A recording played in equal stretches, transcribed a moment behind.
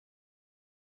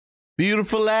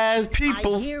Beautiful ass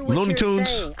people. I hear what Looney you're Tunes.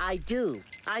 saying. I do.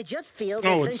 I just feel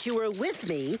that since you were with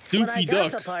me when I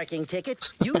got the parking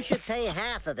ticket, you should pay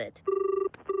half of it.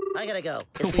 I gotta go.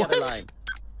 It's the other line.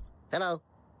 Hello.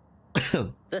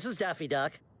 This is Daffy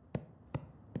Duck.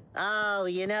 Oh,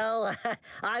 you know,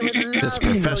 I would love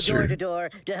to go door to door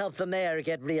to help the mayor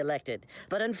get reelected.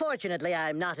 But unfortunately,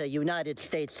 I'm not a United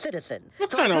States citizen.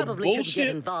 So I probably shouldn't get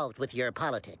involved with your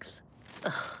politics.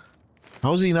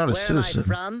 How is he not a citizen?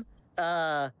 Where am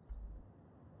I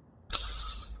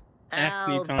from?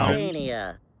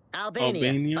 Albania.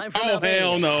 Albania. I'm from Albania.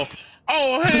 Hell no.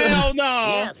 Oh, hell no.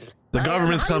 Yes. The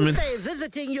government's coming. I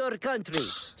visiting your country.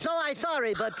 So I'm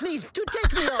sorry, but please do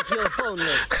take me off your phone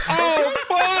list. Oh,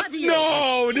 fuck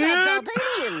no, dude.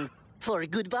 Albanian for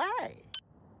goodbye.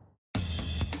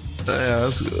 Yeah,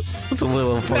 that's a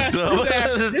little fucked up.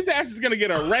 His ass is gonna get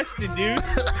arrested, dude.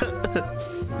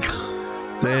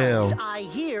 Damn. I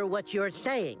hear what you're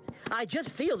saying. I just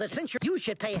feel that since you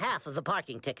should pay half of the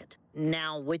parking ticket.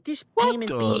 Now, would this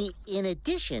payment be in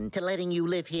addition to letting you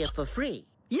live here for free?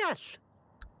 Yes.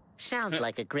 Sounds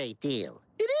like a great deal.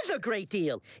 It is a great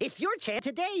deal. It's your chance.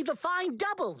 Today, the fine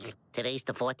doubles. Today's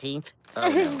the 14th? Oh,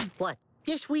 no. What?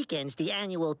 This weekend's the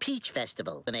annual Peach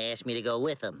Festival, and they asked me to go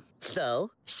with them.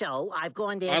 So I've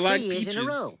gone there 3 years in a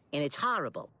row, and it's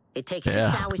horrible. It takes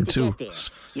 6 hours to get there.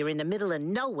 You're in the middle of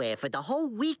nowhere for the whole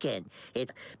weekend.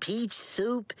 It's peach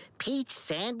soup, peach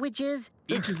sandwiches.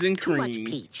 Peaches and cream. Too much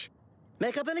peach.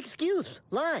 Make up an excuse.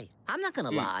 Lie. I'm not gonna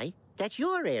lie. That's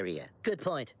your area. Good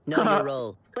point. Know your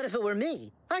role. But if it were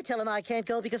me, I'd tell him I can't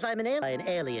go because I'm an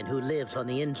alien who lives on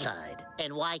the inside.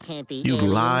 And why can't the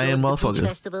alien lying go to the motherfucker.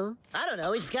 festival? I don't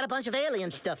know. He's got a bunch of alien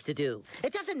stuff to do.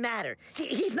 It doesn't matter.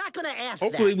 He's not going to ask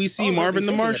Hopefully that. we see Marvin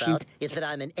the Martian. Is that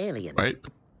I'm an alien. Right.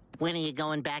 When are you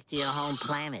going back to your home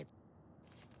planet?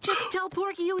 Just tell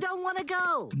Porky you don't want to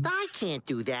go. I can't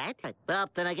do that.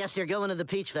 Well, then I guess you're going to the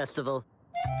Peach Festival.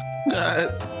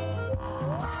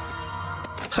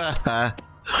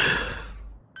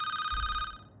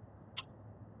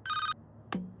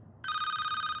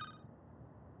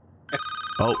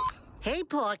 Oh. Hey,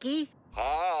 Porky.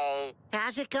 Hey.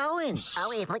 How's it going?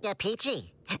 Oh,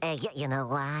 Peachy. You know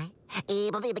why?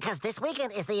 Because this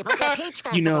weekend is the Peach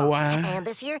Festival. You know why? And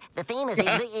this year, the theme is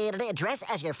dress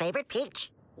as your favorite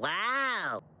peach.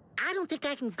 Wow. I don't think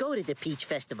I can go to the Peach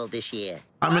Festival this year.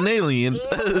 I'm an alien.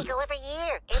 We go every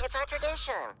year. It's our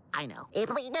tradition. I know.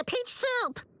 The peach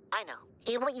soup. I know.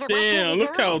 Damn,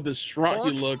 look how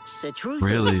distraught he looks. The truth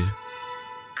is,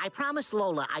 I promised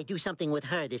Lola I'd do something with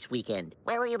her this weekend.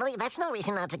 Well, that's no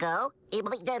reason not to go.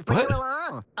 Bring her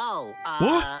along. Oh,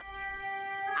 what?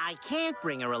 I can't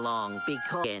bring her along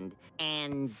because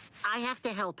and I have to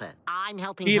help her. I'm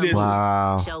helping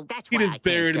her. So that's why he just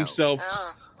buried himself.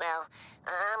 Oh, well,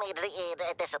 I'm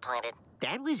disappointed.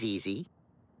 That was easy.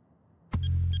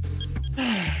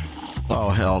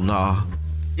 Oh, hell nah.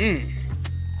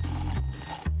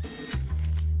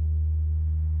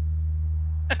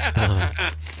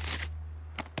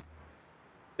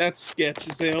 That's sketch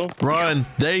as hell. Run.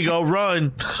 There you go.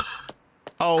 Run.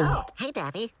 Oh. Hey,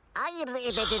 Daffy. I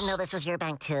didn't know this was your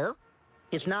bank, too.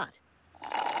 It's not.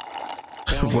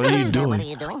 What are you doing? What are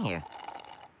you doing here?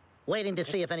 Waiting to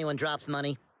see if anyone drops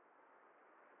money.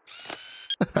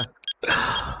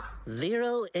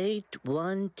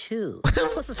 0812.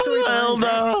 What's the story behind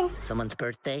that? Someone's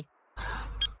birthday?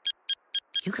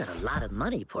 You got a lot of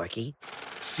money, Porky.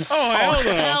 Oh,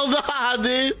 hell no,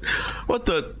 dude. What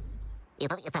the?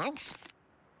 Thanks.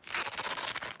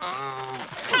 Oh,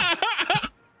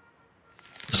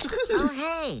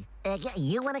 hey.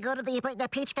 You want to go to the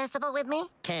Peach Festival with me?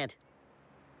 Can't.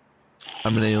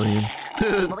 I'm an alien.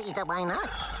 Why not?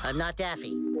 I'm not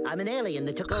Daffy. I'm an alien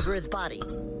that took over his body.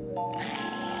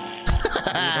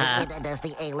 Does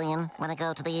the alien want to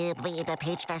go to the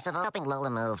Peach Festival? Helping Lola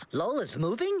move. Lola's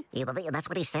moving? That's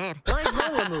what he said. Why is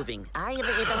Lola moving? I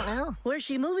don't know. Where's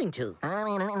she moving to?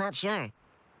 I'm not sure.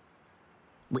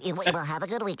 We'll have a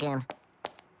good weekend.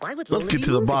 Why would Lola Let's get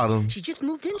to the bottom. She just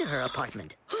moved into her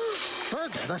apartment.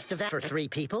 Bugs must have asked for 3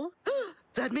 people.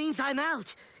 That means I'm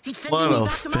out. He's sending me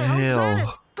back to my home planet.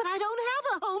 But I don't have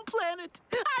a home planet.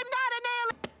 I'm not an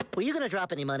alien. Were you gonna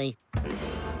drop any money?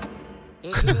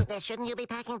 Shouldn't you be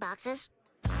packing boxes?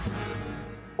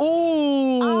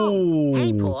 Oh,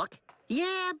 hey, Pork.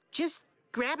 Yeah, just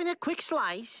grabbing a quick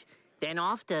slice, then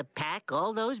off to pack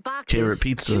all those boxes. Carrot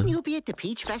pizza. Shouldn't you be at the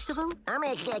Peach Festival? I'm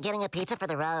getting a pizza for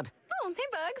the road. Oh, hey,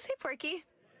 Bugs. Hey, Porky.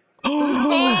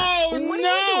 Oh, what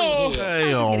no! Are you doing here?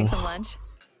 I'm just getting some lunch.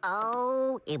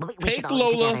 Oh, we take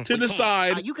Lola to the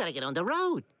side. You gotta get on the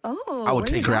road. Oh, I would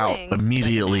take her out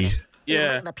immediately.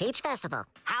 Yeah. The Peach Festival.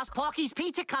 How's Porky's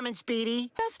Pizza coming, Speedy?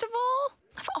 Festival?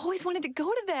 I've always wanted to go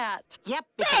to that. Yep,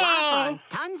 it's a lot of fun.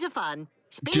 Tons of fun.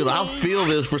 Speedy. Dude, I feel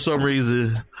this for some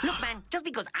reason. Look, man, just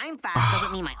because I'm fast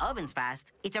doesn't mean my oven's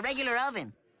fast. It's a regular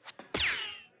oven.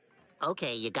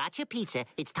 Okay, you got your pizza.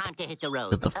 It's time to hit the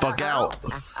road. Get the fuck out.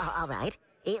 All right.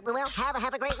 Well,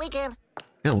 have a great weekend.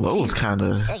 Hello's kind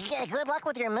of. Yeah, good luck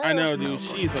with your move. I know, dude.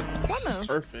 She's like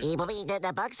perfect.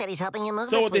 The bug said he's helping you move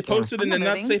So this what they weekend. posted in the I'm not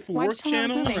Not moving. Safe for Why'd Work you tell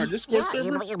me I was channel or moving? Discord Yeah,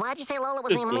 server? why'd you say Lola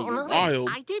was This goes moving? wild.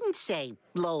 I didn't say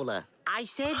Lola. I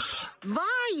said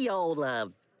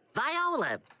Viola.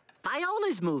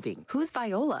 Viola's moving. Who's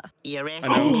Viola? You're know.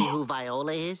 asking me who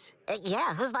Viola is?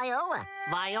 Yeah, who's Viola?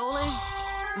 Viola's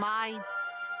my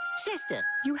sister.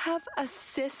 You have a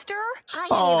sister?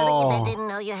 I didn't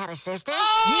know you had a sister.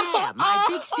 Yeah, my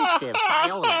big sister,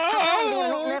 Viola.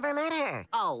 I never met her.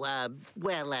 Oh,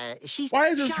 she's Why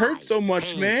does this shy, hurt so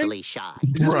much, man? painfully shy.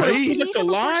 Right? Such Meet a her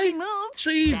before she lie? moves.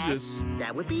 Jesus.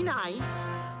 That would be nice.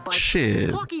 But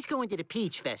Shit. Porky's going to the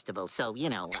Peach Festival, so, you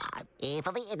know,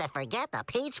 Forget the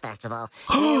Peach Festival.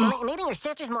 Meeting your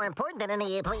sister's more important than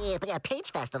any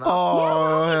Peach Festival. Oh,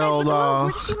 You guys hell with the no. move.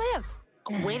 Where does she live?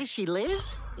 where does she live?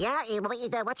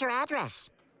 Yeah, what's her address?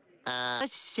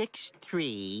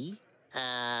 63,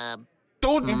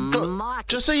 Don't. Market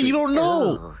Just say you don't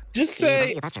know. Ooh. Just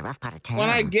say, That's a rough part of town. when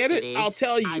I get It it, is. I'll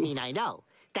tell you. I mean, I know.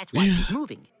 That's why she's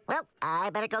moving. Well, I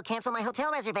better go cancel my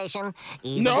hotel reservation.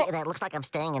 No. That looks like I'm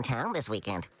staying in town this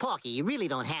weekend. Porky, you really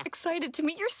don't have Excited to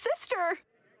meet your sister.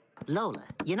 Lola,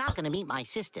 you're not going to meet my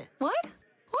sister. What?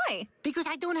 Why? Because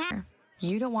I don't have...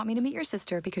 You don't want me to meet your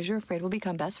sister because you're afraid we'll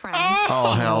become best friends.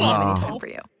 Oh, hell I don't have any no. time for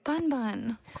you.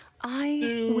 Bun, I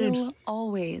Dude. will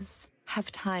always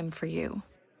have time for you.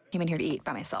 Came in here to eat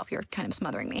by myself. You're kind of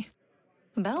smothering me.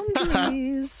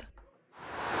 Boundaries.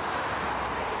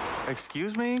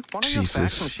 Excuse me? One of your fax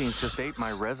Jesus. machines just ate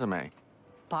my resume.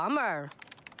 Bummer.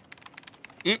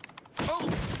 Can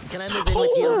I move in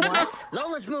with you? What?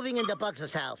 Lola's moving into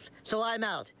Bugs' house, so I'm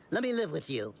out. Let me live with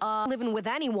you. Living with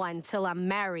anyone till I'm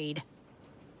married.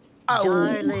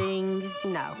 Darling.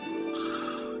 No.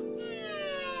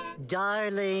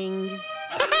 Darling.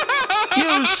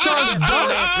 You sus butt.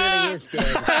 That really is dead.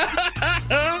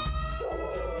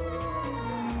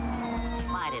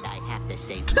 Why did I have to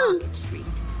say Market Street?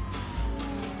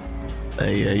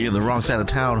 Hey, you're in the wrong side of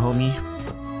town, homie.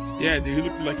 Yeah, dude, he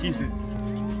looked like he's in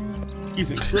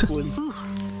Brooklyn.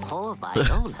 Poor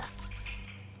Viola.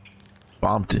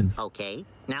 Bompton. Okay,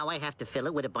 now I have to fill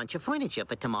it with a bunch of furniture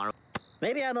for tomorrow.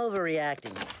 Maybe I'm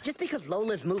overreacting. Just because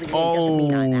Lola's moving in doesn't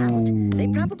mean I'm out. They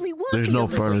probably want There's me no to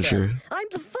live with furniture. them. I'm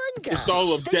the fun guy. It's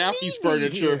all of They Daffy's need me furniture.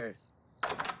 here.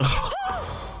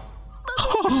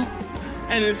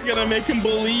 And it's gonna make him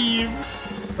believe.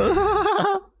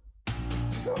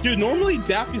 Dude, normally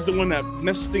Daffy's the one that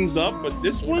messes things up, but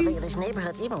this one, This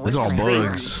neighborhood's even worse. It's all than I thought.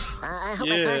 bugs. I hope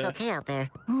my car's Yeah. okay out there.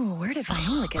 Oh, where did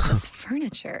Viola get this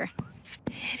furniture? It's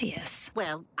hideous.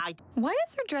 Well, Why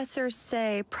does her dresser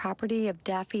say property of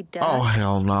Daffy Duck? Oh,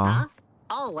 hell no. Huh?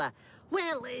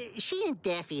 Well, she and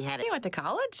Daffy had You to went to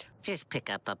college? just pick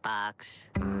up a box.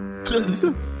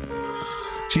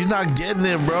 She's not getting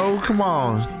it, bro. Come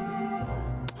on.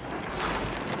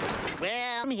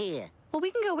 Well, I'm here. Well, we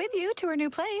can go with you to her new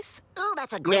place. Oh,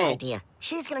 that's a great No. idea.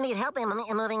 She's gonna need help in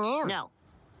moving in. No.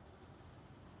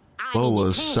 I mean, you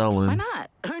Bola's can't. Why selling. not?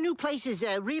 Her new place is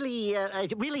really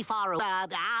far away.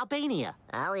 Albania.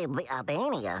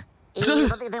 Albania?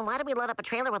 Then why did we load up a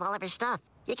trailer with all of her stuff?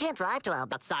 You can't drive to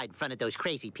Albania. Outside in front of those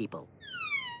crazy people.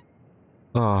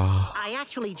 Oh, I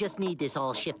actually just need this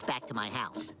all shipped back to my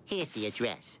house. Here's the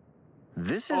address.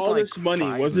 This is All like this money,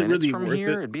 5 was it minutes really from worth here.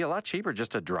 it? It'd be a lot cheaper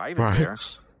just to drive it right. there.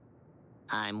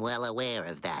 I'm well aware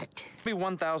of that. It'd be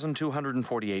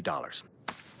 $1,248.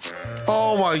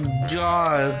 Oh my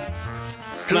God.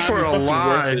 it's Just not for a fucking worth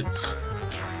lie. it.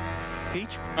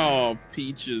 Peach? Oh,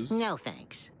 Peaches. No,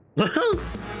 thanks.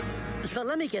 So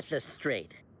let me get this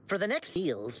straight. For the next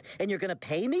deals, and you're gonna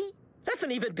pay me? That's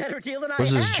an even better deal than I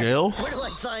Was had. this jail? Where do I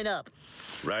sign up?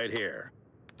 Right here.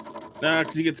 Nah,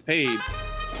 because he gets paid.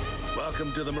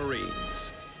 Welcome to the Marines.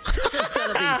 This is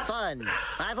gonna be fun.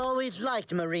 I've always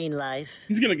liked marine life.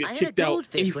 He's gonna I get had a kicked out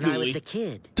goldfish when I was instantly.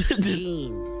 a kid.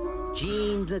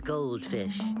 Gene the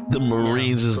goldfish. The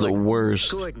Marines is the Gordon.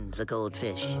 worst. Gordon the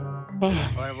goldfish.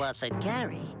 Or was it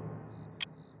Gary?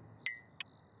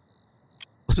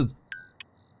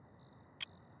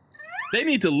 They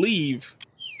need to leave.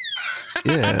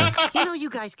 Yeah. You know, you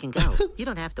guys can go. You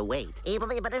don't have to wait.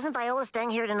 But isn't Viola staying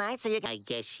here tonight so you can... I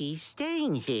guess she's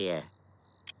staying here.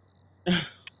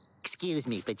 Excuse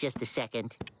me for just a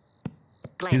second.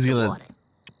 Glass He's of gonna water.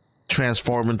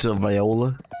 transform into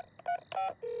Viola.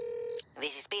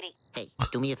 This is Speedy. Hey,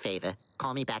 do me a favor.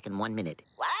 Call me back in 1 minute.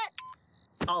 What?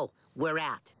 Oh, we're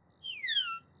out.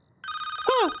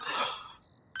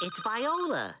 It's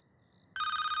Viola.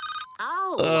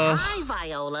 Oh, hi,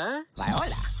 Viola.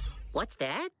 Viola. What's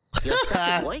that? You're stuck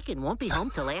at work and won't be home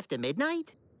till after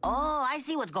midnight? Oh, I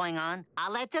see what's going on.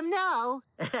 I'll let them know.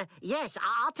 Yes,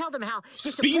 I'll tell them how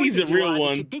Speedy's disappointed a you real are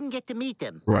one. that you didn't get to meet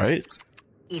them. Right?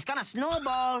 It's gonna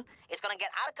snowball. It's gonna get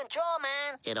out of control,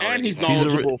 man. It And already he's has.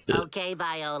 knowledgeable. Okay,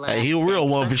 Viola. Hey, he a real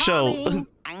Thanks one for sure. calling.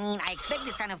 I mean, I expect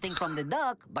this kind of thing from the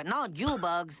duck, but not Jew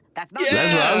bugs. That's not. Yeah.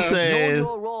 That's what I'm Know saying.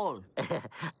 your role.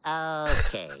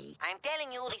 Okay. I'm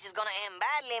telling you, this is gonna end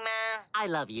badly, man. I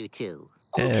love you too.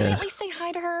 Oh, can I Yeah. at least say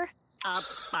hi to her?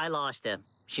 I lost her.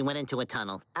 She went into a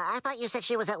tunnel. I thought you said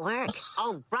she was at work.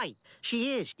 Oh, right.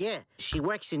 She is. Yeah. She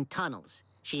works in tunnels.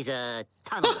 She's a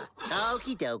tunneler.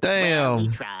 Okie doke. Damn. Well, we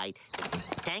tried.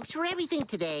 Thanks for everything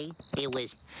today. It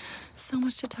was. So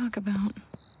much to talk about.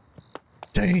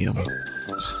 Damn.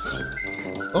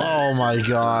 Oh my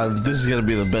God. This is going to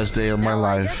be the best day of my Now,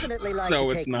 I life. definitely like No,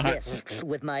 to it's take not. risks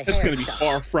with my It's gonna be hairstyle,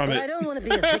 far from but it. I don't want to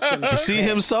be a victim. To see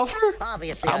him suffer?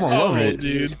 Obviously, I'ma I'm love a it.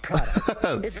 used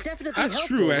product. It's definitely That's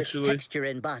helpful true, with actually. texture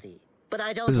and body. But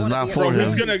I don't This is want not to be for a him.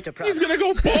 He's gonna used product.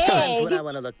 go Times when bald. I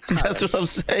want to look That's what I'm And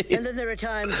saying. then there are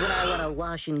times when I want to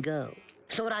wash and go.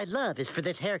 So what I'd love is for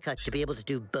this haircut to be able to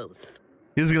do both.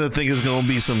 He's going to think it's going to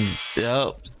be some.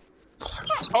 Yep.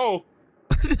 Oh,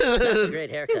 That's a great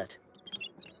haircut.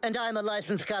 And I'm a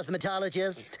licensed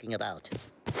cosmetologist. Thinking about.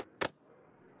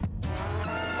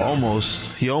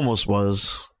 Almost. He almost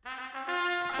was.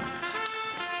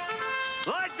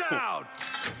 Lights out!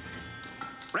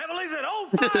 Revelie's at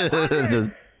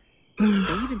 0500! They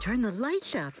even turn the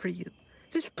lights out for you.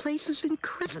 This place is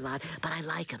incredible, but I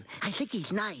like him. I think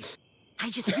he's nice. I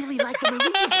just really like the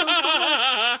Marine so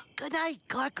far. Good night,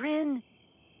 Corcoran.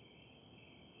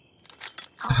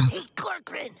 Oh, hey,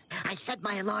 Corcoran. I set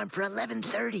my alarm for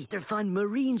 11:30. They're fun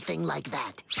Marine thing like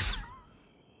that.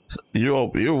 You're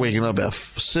waking up at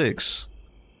 6.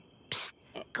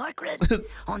 Corcoran,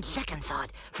 on second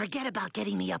thought, forget about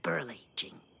getting me up early.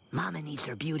 Jing. Mama needs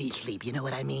her beauty sleep, you know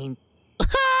what I mean?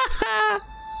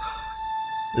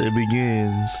 It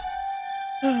begins.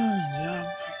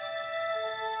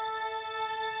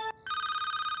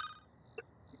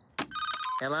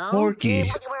 Hello? Porky.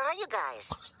 Where are you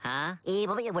guys? Huh?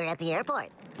 We're at the airport.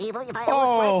 Viola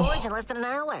Oh. flight boards in less than an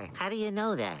hour. How do you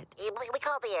know that? We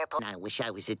call it the airport. I wish I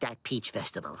was at that peach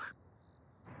festival.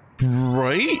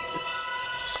 Right?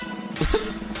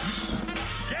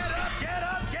 Get up, get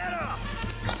up, get up!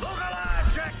 Look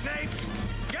alive, jackknapes!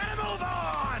 Get a move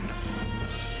on!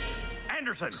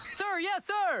 Anderson, Sir, yes,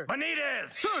 sir. Benitez,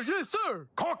 Sir, yes, sir.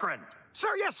 Corcoran,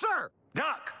 Sir, yes, sir.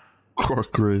 Duck,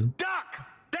 Corcoran. Duck,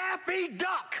 Daffy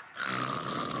Duck!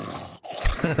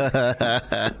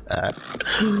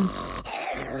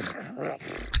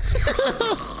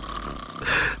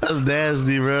 That's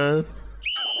nasty, bro.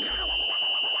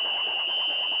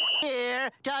 Here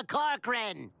to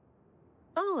Corcoran.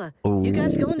 Oh, Ooh. you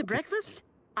guys going to breakfast?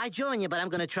 I join you, but I'm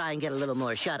gonna try and get a little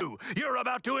more shut up. You're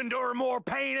about to endure more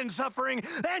pain and suffering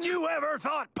than you ever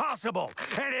thought possible.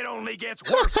 And it only gets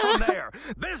worse from there.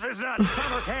 This is not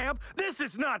summer camp. This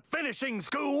is not finishing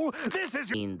school. This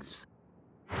is...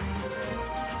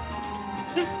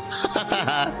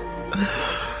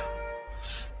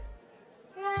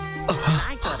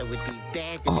 I thought it would be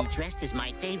bad to be dressed as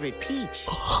my favorite peach.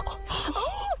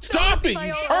 stop it,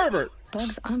 you pervert!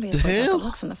 Bugs obviously got hell? the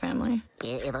looks in the family.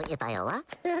 Viola?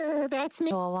 That's me.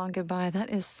 So a long goodbye. That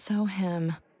is so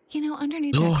him. You know,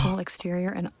 underneath that cool exterior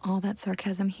and all that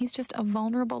sarcasm, he's just a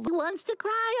vulnerable. Who wants to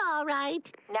cry, all right?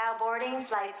 Now boarding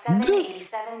flight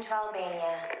 787 to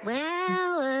Albania.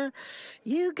 Well,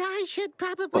 you guys should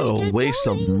probably What a get waste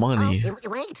of going. money.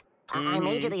 Wait. I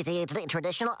made you these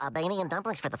traditional Albanian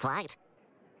dumplings for the flight.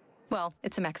 Well,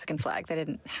 it's a Mexican flag. They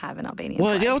didn't have an Albanian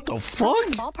What? flag. Yeah, what the fuck?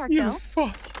 Ballpark, You though.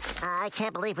 fuck. I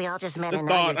can't believe we all just met The and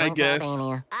now you're thought, I going to guess.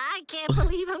 Albania. I can't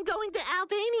believe I'm going to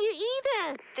Albania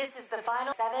either. This is the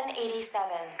final 787.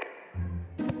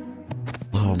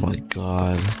 Oh my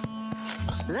God.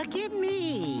 Look at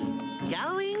me,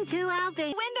 going to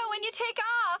Albania. Window when you take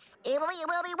off. We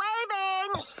will be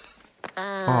waving!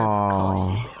 Of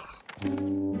course.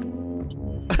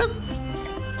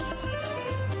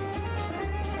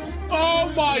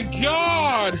 Oh my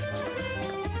God!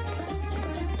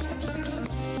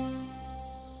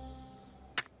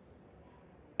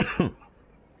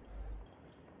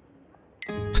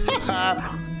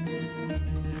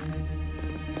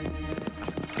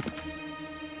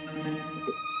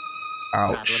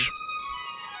 Ouch.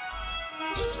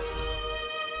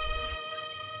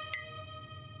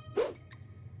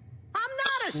 I'm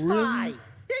spy.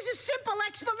 There's a simple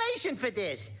explanation for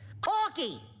this.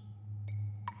 Porky.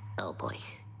 Oh boy.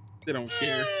 They don't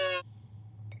care.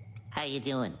 How you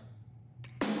doing?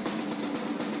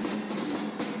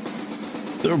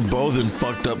 They're both in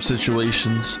fucked up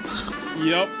situations.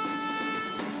 Yep.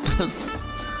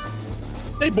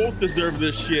 They both deserve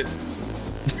this shit.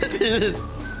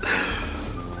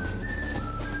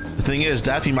 The thing is,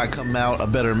 Daffy might come out a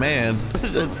better man.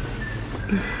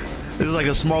 There's like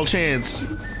a small chance.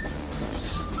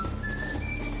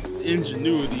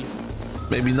 Ingenuity.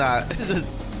 Maybe not.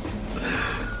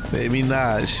 Maybe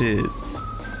not. Shit.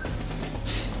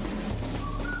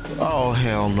 Oh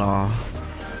hell no.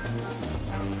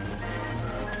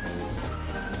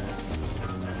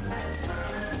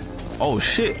 Oh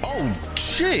shit. Oh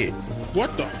shit.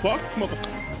 What the fuck,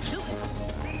 motherfucker?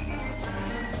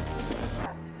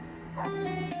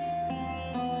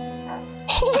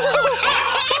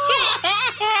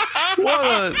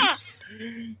 What?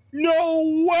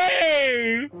 No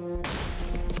way!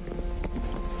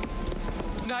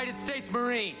 United States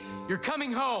Marines, you're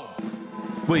coming home.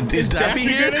 Wait, is Daffy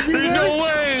here? There's no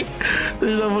way.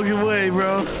 There's no fucking way,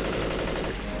 bro.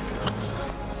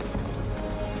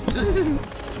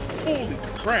 Holy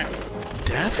crap.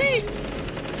 Daffy?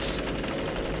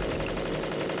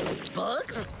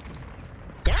 Bugs?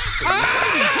 Daffy,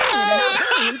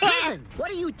 what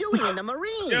are you doing in the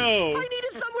Marines? Yo. I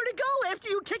needed somewhere to go after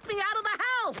you kicked me out of the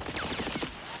house.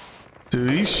 Dude,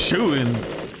 he's shooting.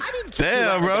 I didn't kick you out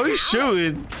Damn, of bro, the he's house.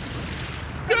 shooting.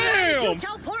 Damn!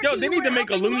 Yo, they need to make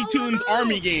a Looney Tunes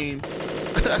army game.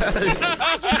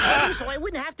 I just told you so I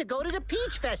wouldn't have to go to the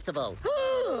Peach Festival.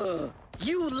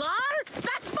 You lar?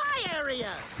 That's my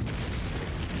area.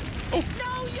 Oh.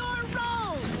 Know your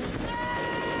role.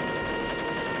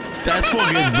 That's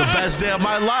fucking the best day of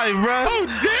my life, bro. Oh,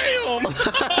 damn!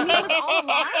 That was all a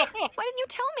lie? Why didn't you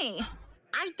tell me?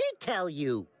 I did tell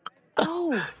you.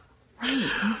 Oh,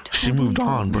 right. She moved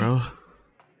on, bro.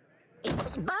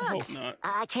 Bugs, not.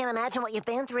 I can't imagine what you've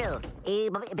been through.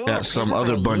 Being Yeah, in some prison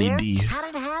other for a Bunny year? D. How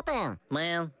did it happen?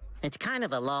 Well, it's kind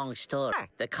of a long story.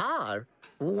 The car?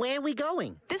 Where are we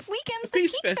going? This weekend's The the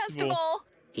Peach Peach Festival. Festival.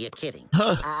 You're kidding.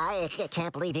 I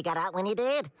can't believe you got out when you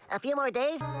did. A few more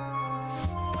days.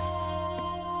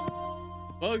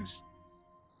 Bugs.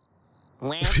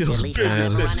 Well, Feels at least bad. I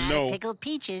haven't run Said out no. of pickled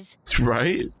peaches.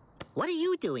 Right? What are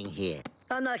you doing here?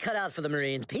 I'm not cut out for the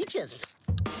Marines. Peaches.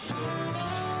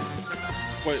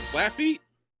 What, flat feet?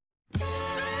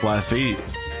 Flat feet.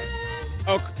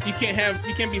 Oh, you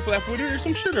can't be flat-footed or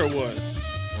some shit or what?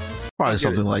 Probably get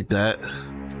something it. like that.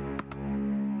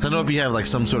 I know if you have like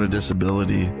some sort of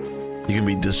disability, you can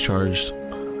be discharged.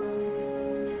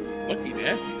 Lucky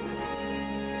Daffy.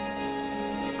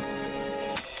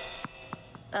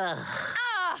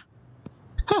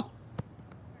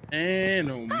 Man,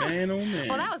 oh man, oh man.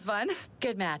 Well, that was fun.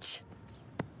 Good match.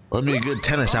 Let me a good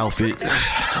tennis outfit.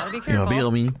 Gotta be You careful. feel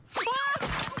me?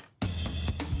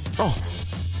 Oh,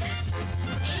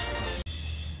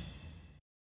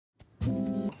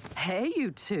 Hey,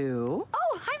 you two.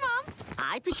 Oh, hi, Mom.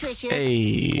 Hi, Patricia.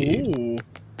 hey. Ooh.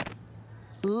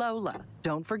 Lola,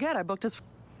 don't forget I booked us.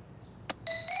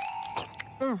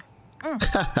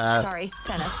 Sorry,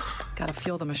 tennis. Gotta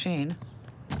fuel the machine.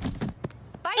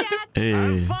 Bye, Dad.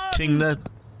 Hey, King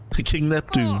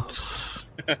Neptune.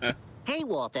 Hey,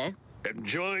 Walter.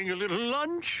 Enjoying a little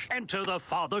lunch? Enter the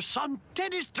father-son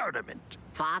tennis tournament.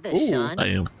 Father, Ooh, son. I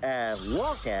am.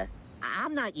 Walter,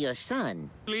 I'm not your son.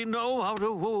 We know how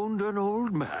to wound an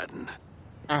old man.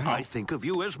 I think of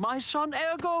you as my son,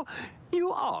 ergo,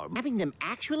 you are. Having them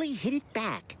actually hit it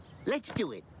back. Let's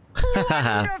do it.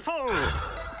 Wonderful!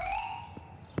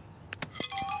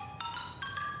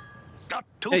 Got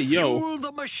to Hey, yo. fuel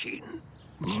the machine.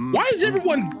 Why is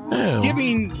everyone Damn.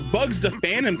 giving Bugs the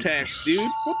phantom tax, dude?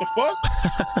 What the fuck?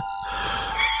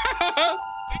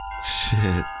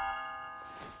 Shit.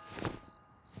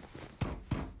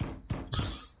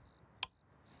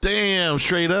 Damn,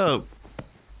 straight up.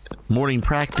 Morning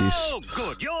practice. Oh,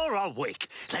 good, you're awake.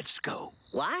 Let's go.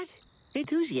 What?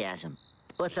 Enthusiasm.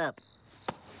 What's up?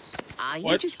 Are you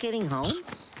What? just getting home?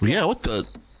 Yeah, what the?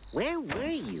 Where were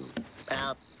you?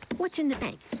 What's in the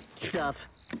bag? Stuff.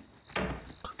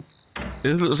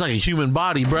 It looks like a human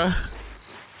body, bruh.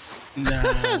 Nah.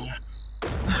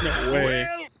 No way.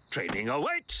 Well, training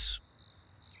awaits.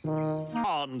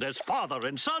 Bond as father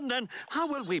and son, then how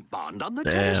will we bond on the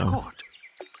tennis Damn. court?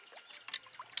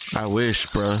 I wish,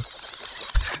 bruh.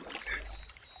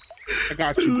 I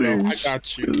got you, bro. I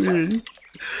got you.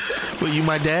 Well, you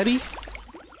my daddy?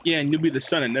 Yeah, and you'll be the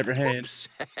son I never had.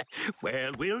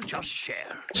 Well, we'll just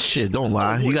share. Shit, don't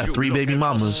lie. You got 3 baby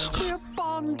mamas. We're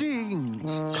bonding.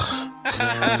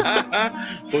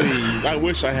 Please, I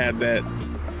wish I had that.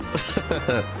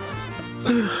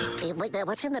 Wait,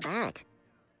 what's in the bag?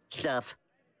 Stuff.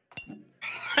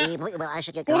 Well, I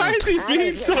should get going. Why is he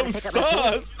being so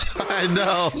sus? I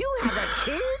know. You have a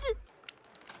kid?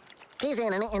 He's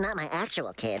in and not my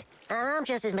actual kid. I'm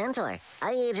just his mentor.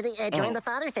 I joined the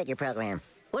father figure program.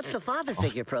 What's the father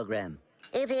figure program?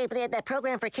 It's a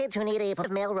program for kids who need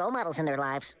male role models in their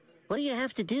lives. What do you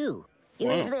have to do?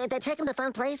 They take them to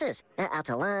fun places. Out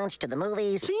to lunch, to the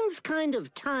movies. Seems kind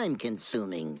of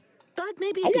time-consuming. But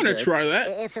maybe I want to try that.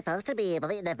 It's supposed to be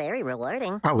very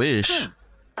rewarding. I wish.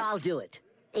 I'll do it.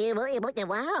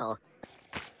 Wow.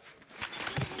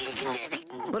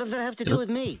 What does that have to do with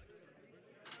me?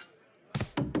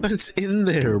 But it's in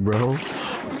there, bro.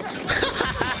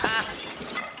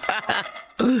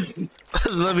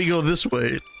 Let me go this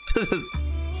way.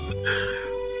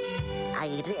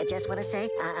 I just want to say,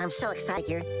 I'm so excited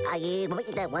here. I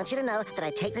want you to know that I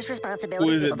take this responsibility.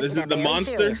 Who is it? Is it the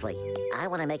monster? Seriously. I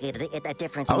want to make a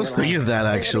difference in I was your thinking life. that,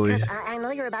 actually. Because I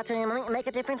know you're about to make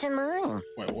a difference in mine.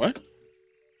 Wait, what?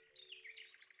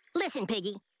 Listen,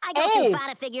 Piggy. I go through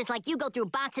father figures like you go through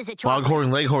boxes of chocolates.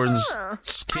 Foghorn Leghorn's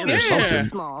skin or something.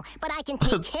 Small, but I can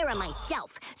take care of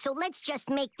myself. So let's just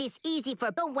make this easy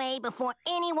for the way before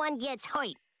anyone gets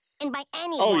hurt. And by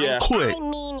anyone, I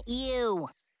mean you.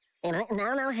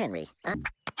 Now, Henry.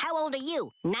 How old are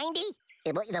you? 90?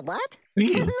 The what?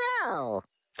 Yeah. No.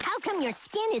 How come your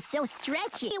skin is so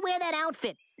stretchy? You wear that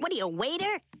outfit. What are you, a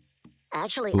waiter?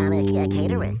 Actually, I'm a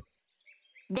caterer.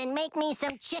 Then make me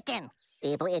some chicken.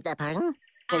 Pardon?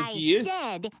 I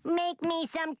said, make me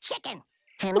some chicken.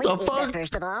 Henry, what the fuck?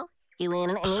 First of all, you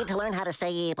need to learn how to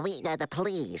say the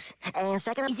please. And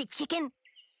second, is it chicken?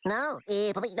 No,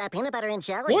 peanut butter and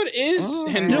jelly. What is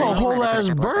Henry? You're a whole ass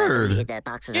bird.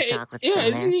 Boxes of chocolates.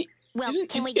 Isn't he? Well,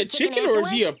 can we get chicken or is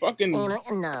he a fucking?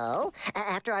 No.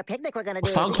 After our picnic, we're gonna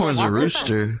do. Foghorn's a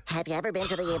rooster. Have you ever been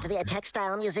to the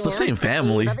textile museum? The same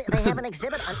family. They have an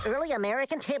exhibit on early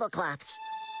American tablecloths.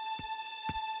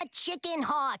 A chicken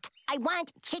hawk. I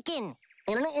want chicken.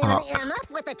 Enough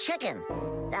with the chicken.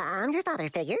 I'm your father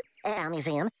figure at our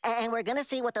museum, and we're gonna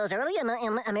see what those early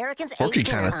Americans ate. Porky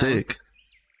kind of thick.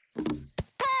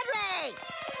 Henry!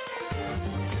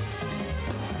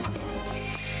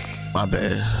 My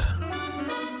bad.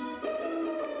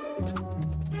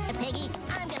 Piggy,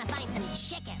 I'm gonna find some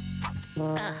chicken.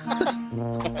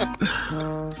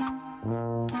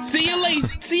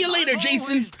 See you later,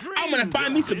 Jason. I'm gonna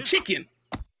find me some chicken.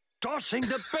 Tossing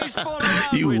the baseball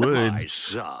around You with would. my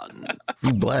son.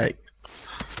 You black.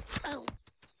 Oh.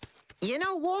 You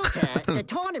know, Walter, the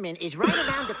tournament is right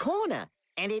around the corner.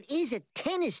 And it is a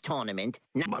tennis tournament.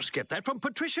 Must get that from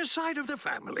Patricia's side of the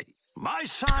family. My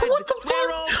side, What the fuck?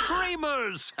 they're all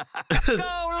dreamers. Go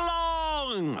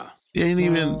long. You ain't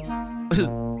even.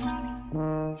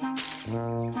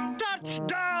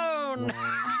 Touchdown.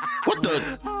 What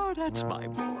the? Oh, that's my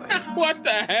boy. What the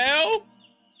hell?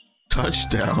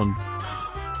 Touchdown.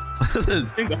 I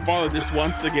think the father just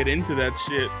wants to get into that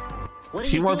shit. What are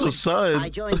He you wants a doing? son. I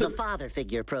joined the father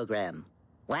figure program.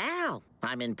 Wow,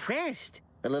 I'm impressed.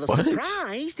 A little What?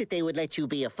 surprised that they would let you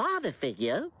be a father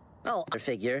figure. Oh, father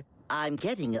figure. I'm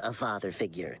getting a father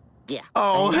figure. Yeah.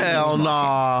 Oh, hell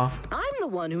nah. I'm the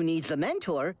one who needs the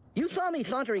mentor. You saw me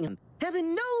sauntering him.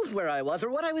 Heaven knows where I was or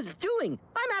what I was doing.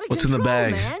 I'm out of What's in control,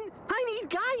 the bag? man. I need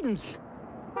guidance.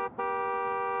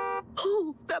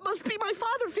 Oh, that must be my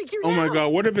father figure Oh my now. god,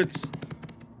 what if it's?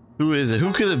 Who is it?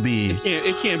 Who could it be?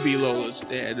 It can't be Lola's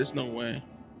dad. There's no way.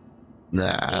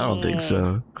 Nah, I don't think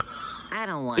so. I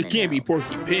don't want to. It can't be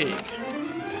Porky Pig.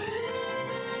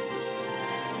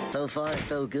 So far,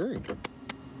 so good.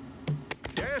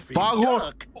 Daffy Foghorn.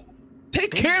 Duck.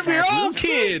 Take care of your own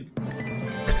kid.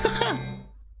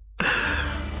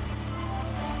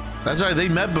 That's right. They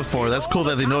met before. That's cool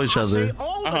that they know each other.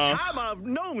 All the time I've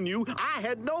known you, I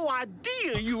had no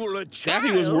idea you were a child.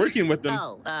 Daffy was working with them.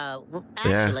 Oh, well,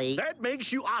 Yeah. actually, That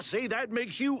makes you, that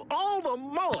makes you all the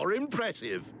more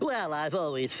impressive. well, I've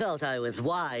always felt I was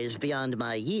wise beyond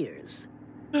my years.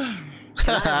 Can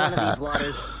I have one of these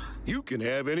waters? You can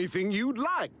have anything you'd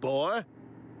like, boy.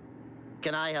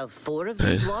 Can I have 4 of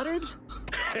these waters?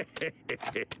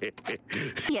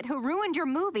 Idiot who ruined your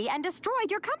movie and destroyed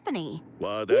your company.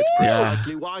 Why, that's Yeah.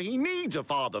 precisely why he needs a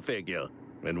father figure.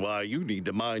 And why you need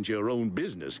to mind your own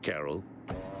business, Carol.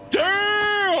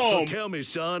 Damn! So tell me,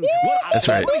 son, That's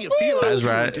right. what do you feel like That's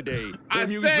doing right. today? I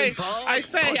Amusement say- park? I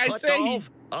say- Putt-putt golf?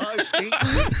 Ice skating?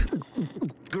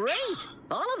 Great,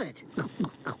 all of it.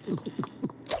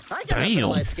 I got nothing on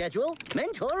my schedule.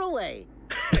 Mentor away.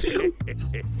 Give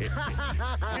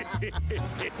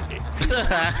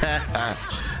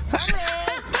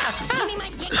me my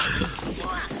chicken.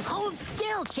 Hold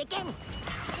still, chicken.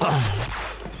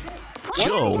 Put it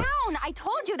down. I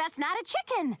told you that's not a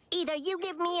chicken. Either you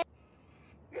give me a...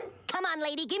 Come on,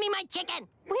 lady, give me my chicken.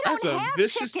 We don't That's a have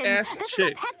vicious chickens. ass This chick.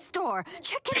 is a pet store.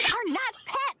 Chickens are not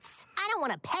pets. I don't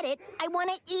want to pet it. I want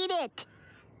to eat it.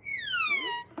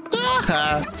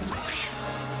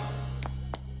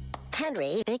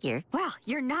 Henry, figure. Well,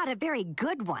 you're not a very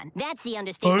good one. That's the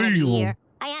understatement of the year.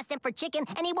 I asked him for chicken,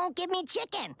 and he won't give me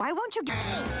chicken. Why won't you give...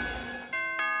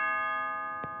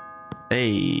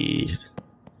 Hey.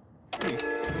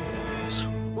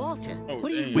 Walter,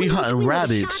 what are you We doing hunting with a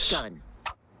rabbits. shotgun?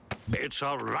 It's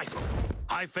a rifle.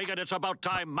 I figured it's about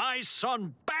time my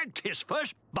son bagged his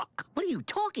first buck. What are you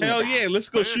talking Hell about? yeah, let's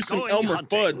go We're shoot some going Elmer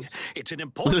hunting. Fuds. It's an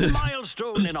important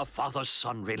milestone in a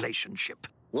father-son relationship.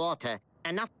 Walter,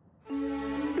 enough.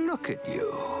 Look at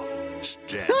you,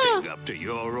 standing up to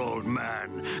your old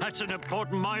man. That's an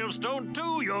important milestone,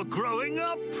 too. You're growing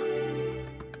up.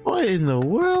 What in the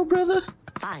world, brother?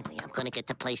 Finally, I'm gonna get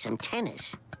to play some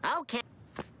tennis. Okay.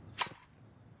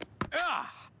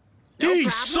 He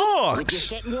We're sucks. just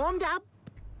getting warmed up.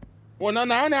 Well,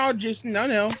 no, Jason,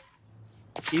 no.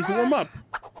 He's warm up.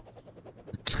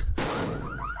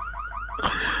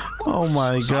 Oh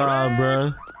my God,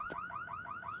 bro.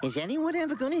 Is anyone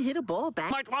ever gonna hit a ball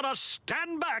back? Might want to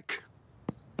stand back.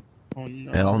 Oh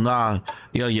no. Hell nah.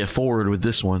 You gotta get forward with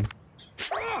this one.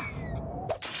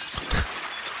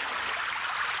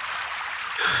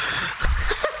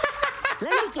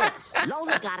 Let me guess.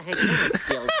 Lola got her tennis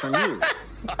skills from you.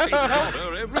 I taught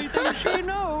her everything she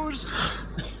knows.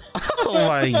 Oh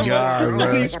my God,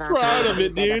 bro. He's proud of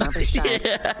it, dude.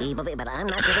 But I'm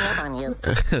not giving up on you.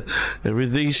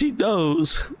 Everything she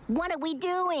knows. What are we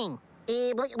doing?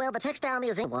 Well, the textile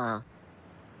museum. Well,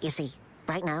 you see,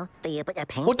 right now the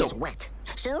paint is wet.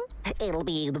 Soon it'll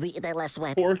be less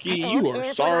wet. Porky, you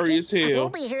are sorry as It hell.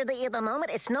 won't be here the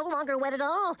moment it's no longer wet at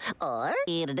all, or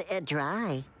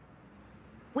dry.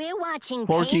 We're watching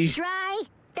Porky. paint dry.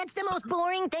 That's the most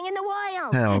boring thing in the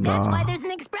world. Hell That's nah. why there's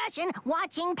an expression,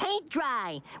 watching paint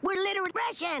dry. We're literally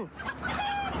expression.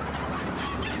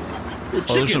 Oh,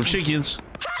 there's some chickens.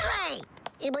 Hey!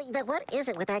 What is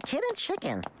it with that kid and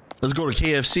chicken? Let's go to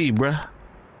KFC, bruh.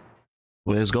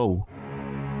 Let's go.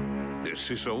 This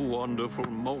is a wonderful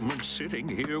moment sitting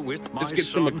here with my Let's get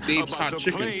some son of Dave's about hot to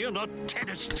chicken. play in a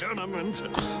tennis tournament.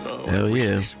 Oh, Hell I wish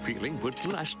yeah. This feeling would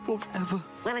last forever.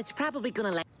 Well, it's probably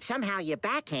gonna let. Somehow your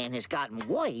backhand has gotten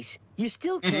worse. You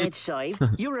still can't serve.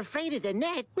 You're afraid of the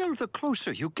net. Well, the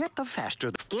closer you get, the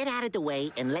faster. Get out of the way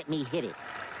and let me hit it.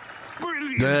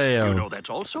 Brilliant. Damn. You know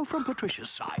that's also from Patricia's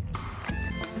side.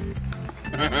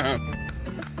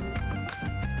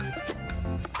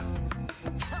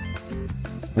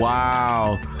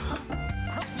 Wow.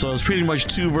 So it's pretty much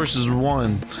 2 versus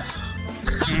 1.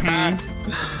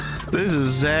 This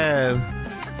is sad.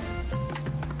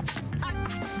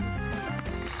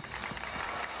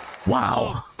 Wow.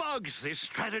 Oh, Bugs, this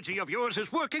strategy of yours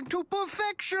is working to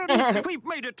perfection. We've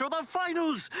made it to the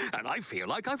finals, and I feel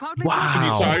like I've hardly.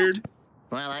 Wow. You tired?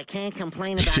 Well, I can't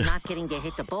complain about not getting to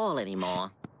hit the ball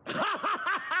anymore.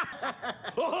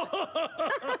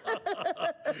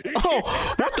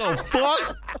 Oh, what the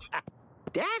fuck?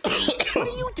 Daffy, what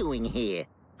are you doing here?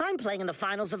 I'm playing in the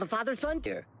finals of the Father-Son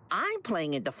Tour. I'm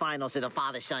playing in the finals of the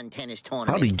Father-Son tennis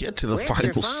tournament. How'd he get to the Where's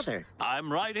finals? Your father?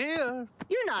 I'm right here.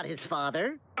 You're not his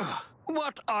father.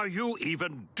 What are you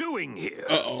even doing here?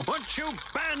 Weren't you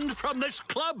banned from this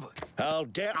club? How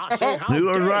dare I say how You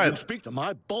are dare right. you speak to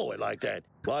my boy like that?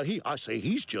 Why I say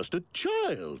he's just a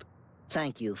child.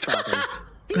 Thank you, Father.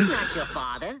 He's not your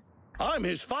father. I'm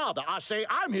his father. I say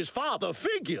I'm his father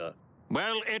figure.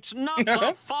 Well, it's not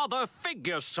the father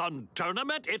figure son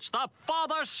tournament, it's the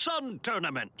father-son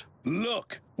tournament.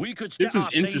 Look, we could This is I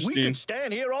say we interesting. could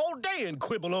stand here all day and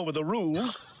quibble over the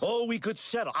rules. Or we could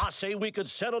settle. I say we could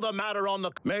settle the matter on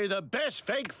the. May the best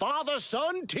fake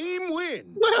father-son team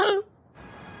win.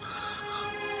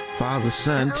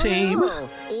 Father-son team. Oh,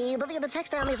 the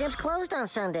textile museum's closed on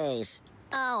Sundays.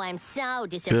 Oh, I'm so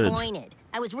disappointed.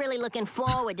 I was really looking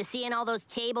forward to seeing all those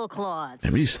tablecloths.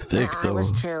 Damn, he's thick, I though.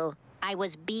 was too. I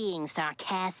was being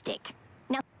sarcastic.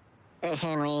 Now,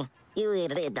 Henry, you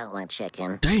don't want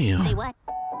chicken. Damn. Say what?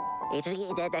 It's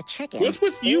the chicken. What's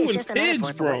with you is and just a metaphor pigs,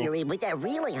 for bro? what you're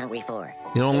really hungry for.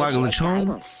 You don't like It's lechon?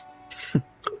 guidance.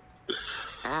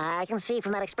 I can see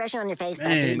from that expression on your face that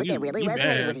Man, they really you resonated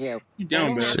bad. with you. You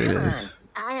down Now, bad. come on.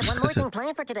 I have one more thing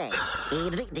planned for today.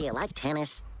 Do you like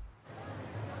tennis?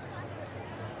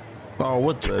 Oh,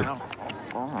 what the?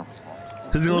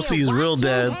 He's We're gonna see his real watching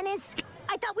dad. Tennis?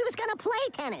 I thought thought we was gonna play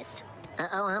tennis.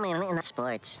 Oh, I'm in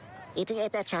sports. You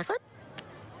ate that chocolate?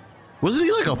 Wasn't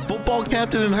he like a football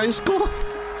captain in high school? Or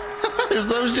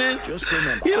some shit? Just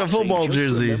remember, He had a football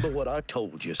jersey. Remember what I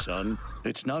told you, son.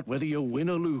 It's not whether you win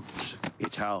or lose.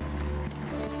 It's how.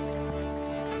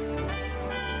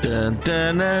 Dun,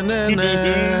 dun, na, na,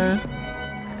 na.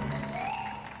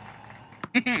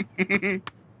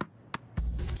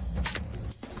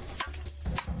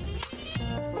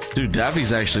 Dude,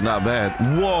 Daffy's actually not bad.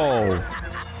 Whoa.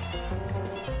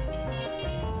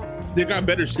 They got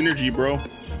better synergy, bro.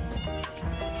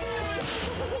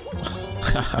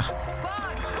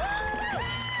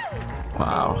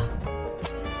 Wow.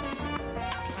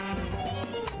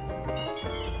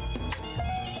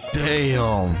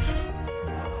 Damn.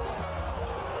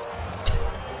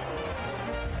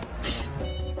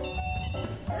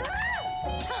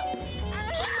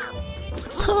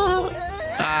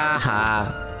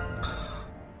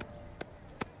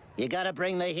 You gotta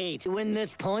bring the heat. Win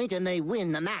this point and they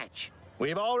win the match.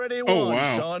 We've already won,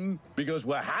 son, because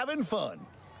we're having fun.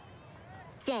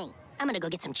 Dang, I'm gonna go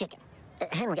get some chicken.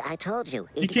 Henry, I told you.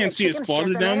 You can't see his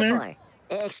closet down there?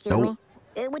 Excuse me?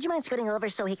 Would you mind scooting over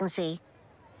so he can see?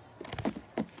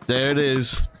 There it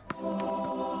is.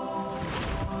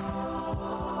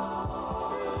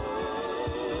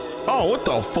 Oh, what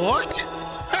the fuck?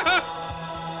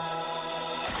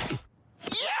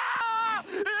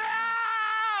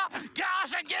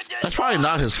 That's probably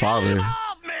not his father.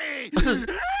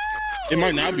 It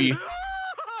might not be.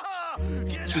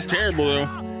 This is terrible, though.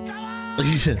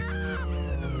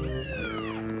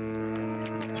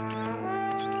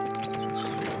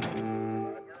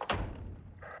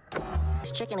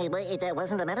 It's chicken, that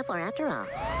wasn't a metaphor after all.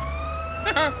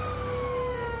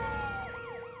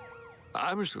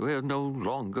 We're no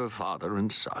longer father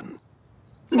and son.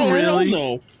 Oh, really?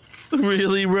 No.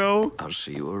 Really, bro? I'll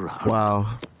see you around. Wow.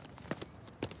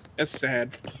 That's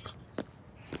sad.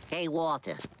 Hey,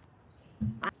 Walter.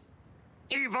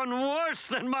 Even worse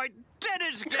than my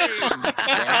tennis game. Well,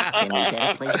 then we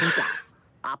better play some golf.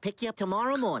 I'll pick you up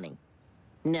tomorrow morning.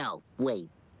 No, wait.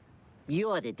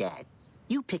 You're the dad.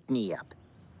 You pick me up.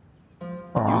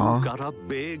 You've got a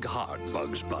big heart,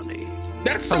 Bugs Bunny.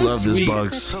 That's so I love sweet. this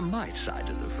Bugs. That's from my side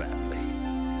of the family.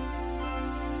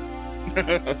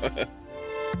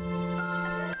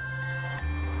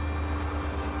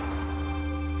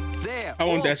 There, I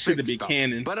want all that shit to be fixed up.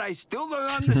 canon. But I still don't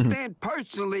understand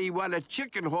personally what a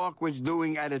chicken hawk was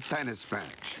doing at a tennis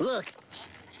match. Look,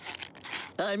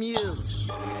 I'm you. Well,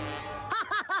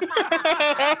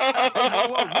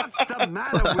 what's the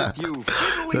matter with you?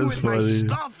 Fiddling That's with my funny.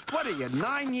 stuff? What are you,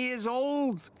 9 years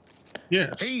old?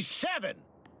 Yes. He's 7.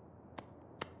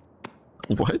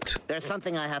 What? There's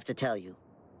something I have to tell you.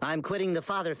 I'm quitting the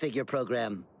father figure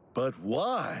program. But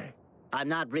why? I'm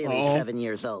not really 7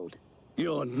 years old.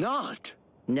 You're not.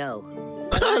 No.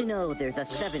 But I know there's a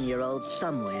 7-year-old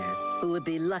somewhere who would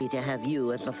be lucky to have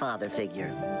you as the father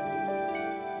figure.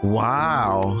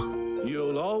 Wow.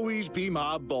 You'll always be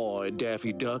my boy,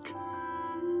 Daffy Duck.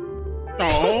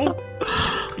 Oh.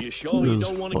 You sure you This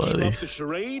don't is want to keep funny. up the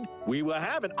charade? We were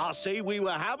having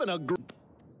a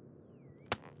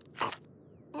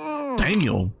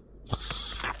Daniel.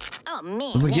 Oh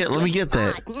man. Let me get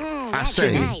that. I That's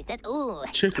say. nice. Ooh.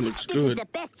 Chicken looks This is good. the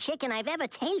best chicken I've ever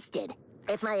tasted.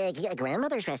 It's my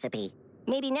grandmother's recipe.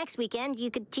 Maybe next weekend you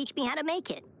could teach me how to make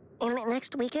it. And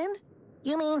next weekend?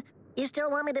 You mean you still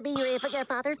want me to be your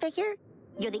father figure?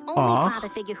 You're the only father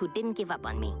figure who didn't give up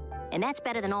on me. And that's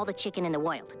better than all the chicken in the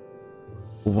world.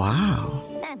 Wow.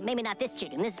 Maybe not this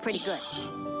chicken. This is pretty good.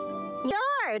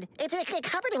 Yard! It's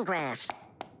covered in grass.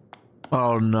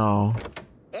 Oh no.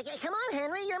 Come on,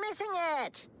 Henry, you're missing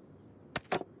it.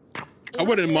 I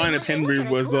wouldn't mind if Henry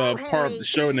was part of the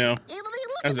show now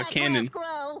as a canon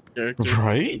character.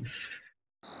 Right?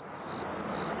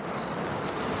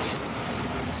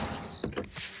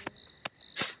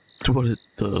 What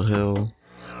the hell?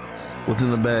 What's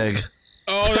in the bag?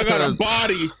 Oh, they got a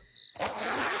body.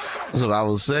 That's what I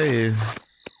was saying.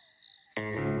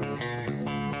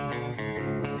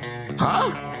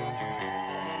 Huh?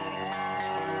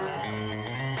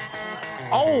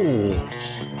 Oh!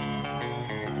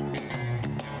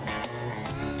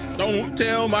 Don't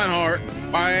tell my heart,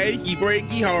 my achy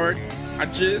breaky heart. I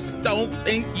just don't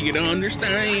think you'd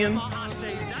understand.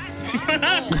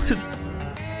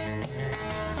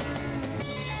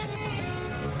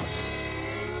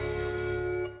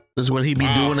 This is what he be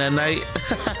doing that night?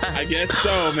 I guess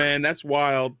so, man. That's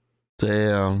wild.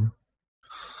 Damn.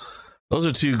 Those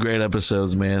are 2 great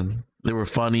episodes, man. They were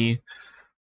funny.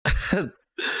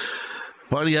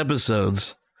 Funny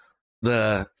episodes.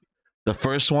 The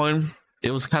first one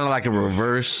It was kind of like a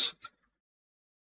reverse